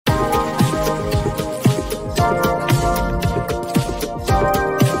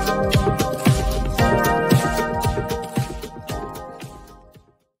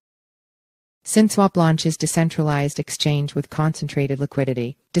Synthswap launches decentralized exchange with concentrated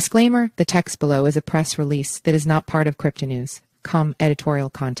liquidity. Disclaimer: the text below is a press release that is not part of cryptonews.com editorial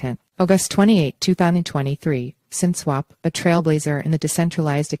content. August 28, 2023. Synthswap, a trailblazer in the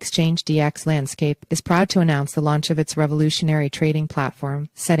decentralized exchange DX landscape, is proud to announce the launch of its revolutionary trading platform,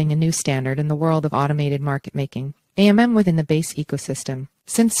 setting a new standard in the world of automated market making. within the base ecosystem.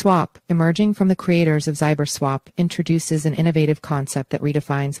 Synthswap, emerging from the creators of ZyberSwap, introduces an innovative concept that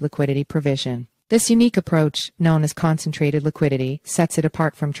redefines liquidity provision. This unique approach, known as concentrated liquidity, sets it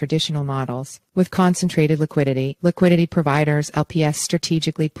apart from traditional models. With concentrated liquidity, liquidity providers (LPs)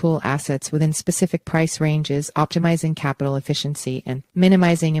 strategically pool assets within specific price ranges, optimizing capital efficiency and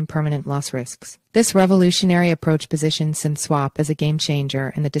minimizing impermanent loss risks. This revolutionary approach positions Synthswap as a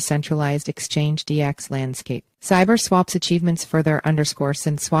game-changer in the decentralized exchange DX landscape. ZyberSwap's achievements further underscore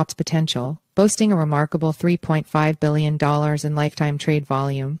Synthswap's potential, boasting a remarkable $3.5 billion in lifetime trade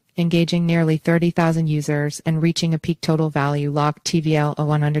volume, engaging nearly 30,000 users and reaching a peak total value locked TVL of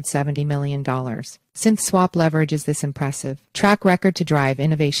 $170 million. Synthswap leverages this impressive track record to drive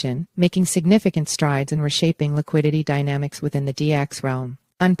innovation, making significant strides in reshaping liquidity dynamics within the DX realm.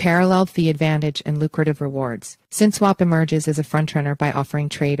 Unparalleled fee advantage and lucrative rewards. Synthswap emerges as a frontrunner by offering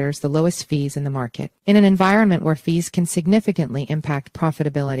traders the lowest fees in the market. In an environment where fees can significantly impact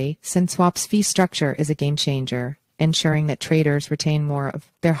profitability, Synthswap's fee structure is a game changer, ensuring that traders retain more of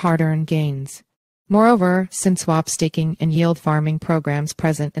their hard-earned gains. Moreover, Synthswap's staking and yield farming programs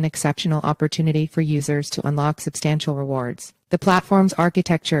present an exceptional opportunity for users to unlock substantial rewards. The platform's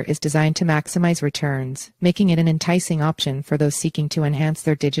architecture is designed to maximize returns, making it an enticing option for those seeking to enhance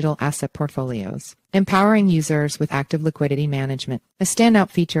their digital asset portfolios. Empowering users with active liquidity management. A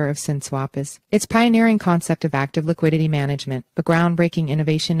standout feature of Synthswap is its pioneering concept of active liquidity management, a groundbreaking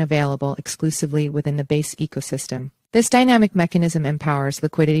innovation available exclusively within the base ecosystem. This dynamic mechanism empowers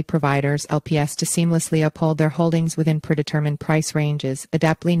liquidity providers (LPs) to seamlessly uphold their holdings within predetermined price ranges,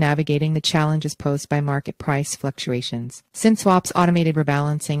 adeptly navigating the challenges posed by market price fluctuations. Synthswap's automated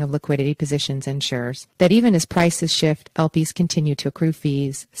rebalancing of liquidity positions ensures that even as prices shift, LPs continue to accrue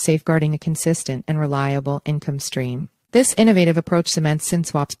fees, safeguarding a consistent and reliable income stream. This innovative approach cements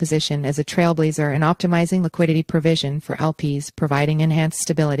Synthswap's position as a trailblazer in optimizing liquidity provision for LPs, providing enhanced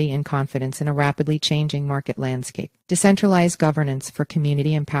stability and confidence in a rapidly changing market landscape. Decentralized governance for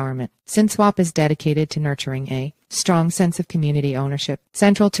community empowerment. Synthswap is dedicated to nurturing a strong sense of community ownership.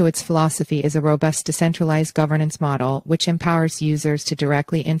 Central to its philosophy is a robust decentralized governance model, which empowers users to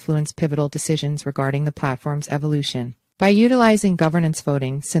directly influence pivotal decisions regarding the platform's evolution. By utilizing governance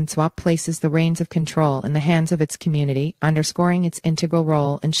voting, Synthswap places the reins of control in the hands of its community, underscoring its integral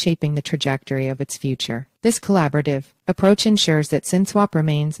role in shaping the trajectory of its future. This collaborative approach ensures that Synthswap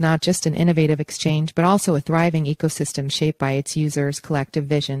remains not just an innovative exchange but also a thriving ecosystem shaped by its users' collective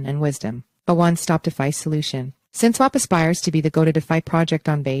vision and wisdom. A one-stop DeFi solution. Synthswap aspires to be the go-to DeFi project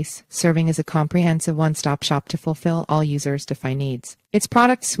on Base, serving as a comprehensive one-stop shop to fulfill all users' DeFi needs. Its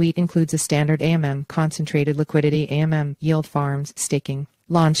product suite includes a standard concentrated liquidity yield farms, staking,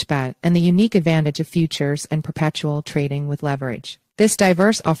 launchpad, and the unique advantage of futures and perpetual trading with leverage. This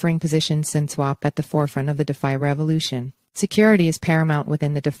diverse offering positions Synthswap at the forefront of the DeFi revolution. Security is paramount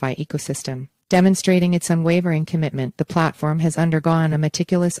within the DeFi ecosystem. Demonstrating its unwavering commitment, the platform has undergone a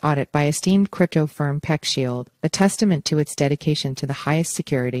meticulous audit by esteemed crypto firm PeckShield, a testament to its dedication to the highest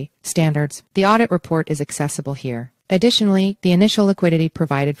security standards. The audit report is accessible here. Additionally, the initial liquidity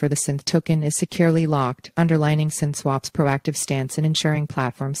provided for the Synth token is securely locked, underlining Synthswap's proactive stance in ensuring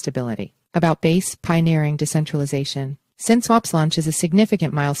platform stability. About Base, pioneering decentralization. Synthswap's launch is a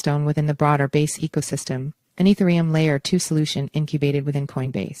significant milestone within the broader Base ecosystem, an Ethereum Layer 2 solution incubated within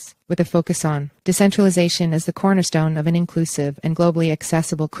Coinbase. With a focus on decentralization as the cornerstone of an inclusive and globally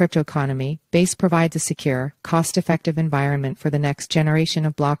accessible cryptoeconomy, Base provides a secure, cost-effective environment for the next generation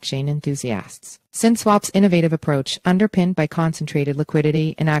of blockchain enthusiasts. Synthswap's innovative approach, underpinned by concentrated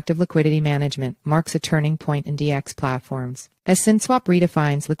liquidity and active liquidity management, marks a turning point in DX platforms. As Synthswap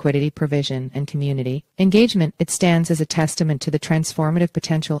redefines liquidity provision and community engagement, it stands as a testament to the transformative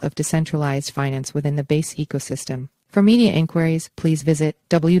potential of decentralized finance within the Base ecosystem. For media inquiries, please visit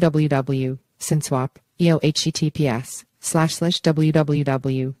www.synthswap.io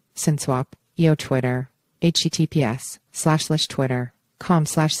https://www.synthswap.io Twitter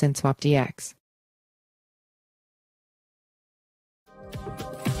https://twitter.com/synthswapdx